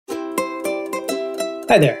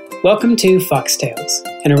Hi there, welcome to Fox Tales,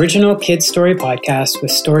 an original kids story podcast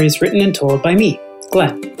with stories written and told by me,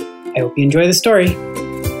 Glenn. I hope you enjoy the story.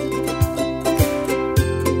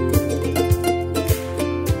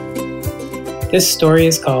 This story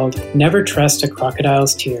is called Never Trust a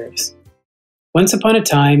Crocodile's Tears. Once upon a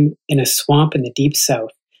time, in a swamp in the deep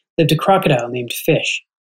south, lived a crocodile named Fish,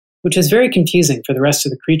 which was very confusing for the rest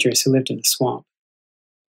of the creatures who lived in the swamp.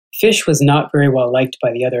 Fish was not very well liked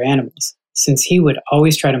by the other animals, since he would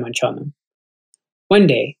always try to munch on them. One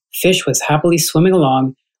day, Fish was happily swimming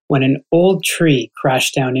along when an old tree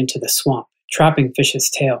crashed down into the swamp, trapping Fish's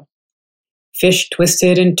tail. Fish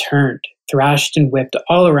twisted and turned, thrashed and whipped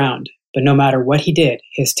all around, but no matter what he did,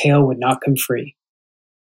 his tail would not come free.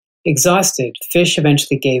 Exhausted, Fish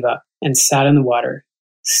eventually gave up and sat in the water,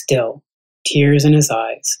 still, tears in his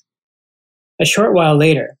eyes. A short while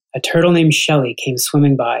later, a turtle named Shelly came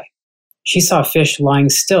swimming by. She saw Fish lying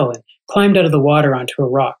still and climbed out of the water onto a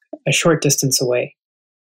rock a short distance away,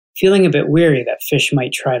 feeling a bit weary that Fish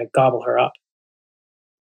might try to gobble her up.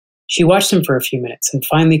 She watched him for a few minutes and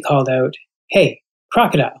finally called out, "Hey,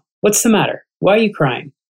 crocodile, what's the matter? Why are you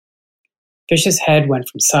crying?" Fish's head went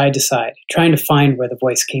from side to side, trying to find where the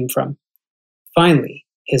voice came from. Finally,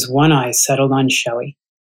 his one eye settled on Shelly.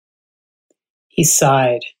 He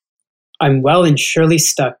sighed. "I'm well and surely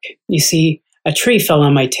stuck. You see, a tree fell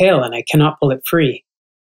on my tail and I cannot pull it free.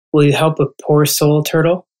 Will you help a poor soul,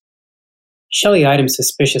 turtle?" Shelly eyed him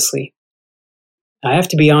suspiciously. "I have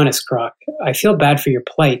to be honest, Croc. I feel bad for your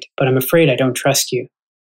plight, but I'm afraid I don't trust you.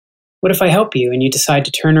 What if I help you and you decide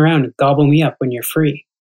to turn around and gobble me up when you're free?"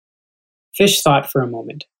 Fish thought for a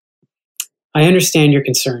moment. "I understand your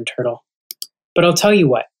concern, turtle. But I'll tell you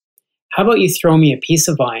what. How about you throw me a piece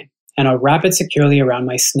of vine and I'll wrap it securely around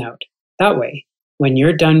my snout. That way, when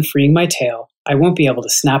you're done freeing my tail, I won't be able to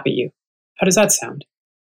snap at you. How does that sound?"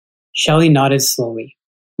 Shelly nodded slowly.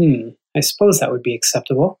 I suppose that would be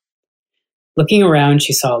acceptable." Looking around,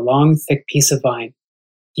 she saw a long, thick piece of vine.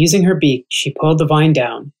 Using her beak, she pulled the vine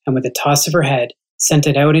down and with a toss of her head, sent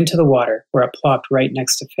it out into the water where it plopped right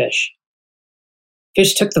next to Fish.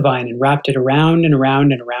 Fish took the vine and wrapped it around and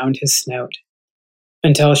around and around his snout,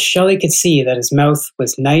 until Shelly could see that his mouth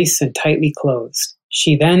was nice and tightly closed.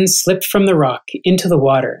 She then slipped from the rock into the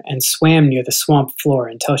water and swam near the swamp floor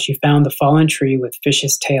until she found the fallen tree with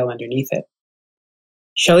Fish's tail underneath it.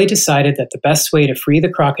 Shelly decided that the best way to free the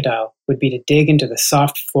crocodile would be to dig into the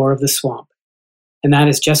soft floor of the swamp. And that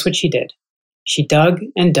is just what she did. She dug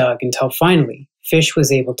and dug until finally Fish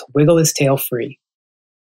was able to wiggle his tail free.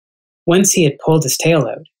 Once he had pulled his tail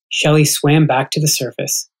out, Shelly swam back to the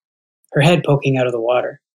surface, her head poking out of the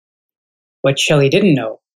water. What Shelly didn't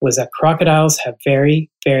know was that crocodiles have very,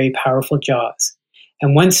 very powerful jaws,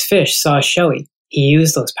 and once Fish saw Shelly, he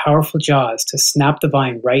used those powerful jaws to snap the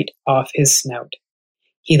vine right off his snout.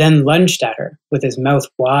 He then lunged at her with his mouth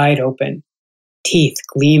wide open, teeth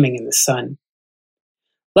gleaming in the sun.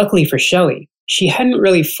 Luckily for Shelly, she hadn't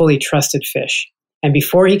really fully trusted Fish, and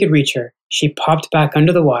before he could reach her, she popped back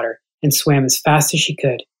under the water and swam as fast as she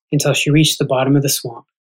could until she reached the bottom of the swamp.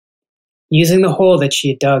 Using the hole that she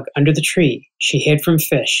had dug under the tree, she hid from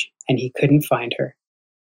Fish, and he couldn't find her.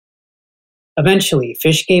 Eventually,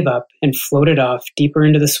 Fish gave up and floated off deeper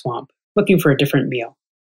into the swamp, looking for a different meal.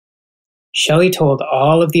 Shelly told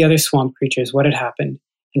all of the other swamp creatures what had happened,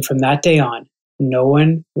 and from that day on, no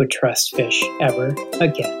one would trust Fish ever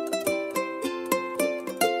again.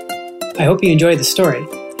 I hope you enjoyed the story.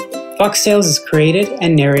 Fox Tales is created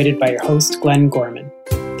and narrated by your host, Glenn Gorman.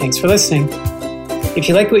 Thanks for listening. If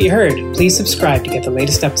you like what you heard, please subscribe to get the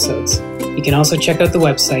latest episodes. You can also check out the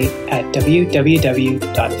website at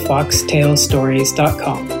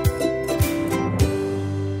www.foxtalestories.com.